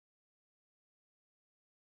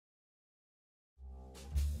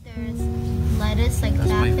lettuce, like That's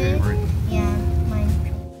that my big. favorite. Yeah, mine.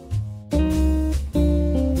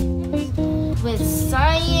 With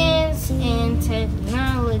science and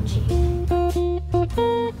technology.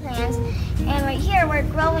 Plants. And right here we're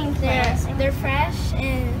growing plants. They're fresh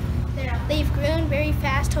and they've grown very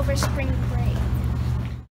fast over spring break.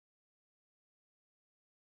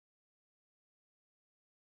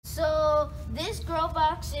 So this grow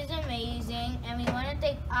box is amazing, and we want to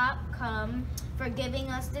thank Opcom for giving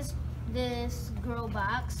us this grow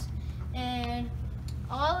box. And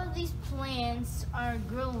all of these plants are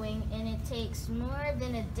growing, and it takes more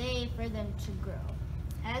than a day for them to grow.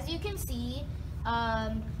 As you can see,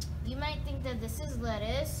 you might think that this is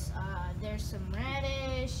lettuce. There's some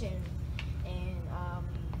radish and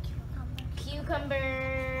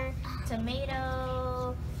cucumber,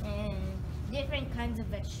 tomato, and different kinds of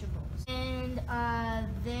vegetables. And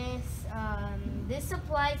this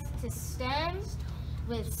applies to stems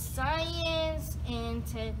with science and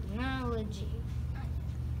technology.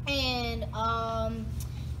 And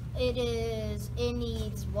it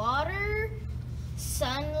needs water,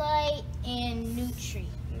 sunlight, and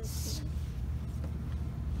nutrients.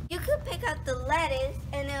 You could pick out the lettuce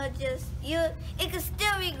and it could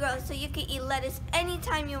still regrow, so you can eat lettuce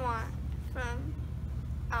anytime you want from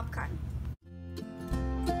Opcon.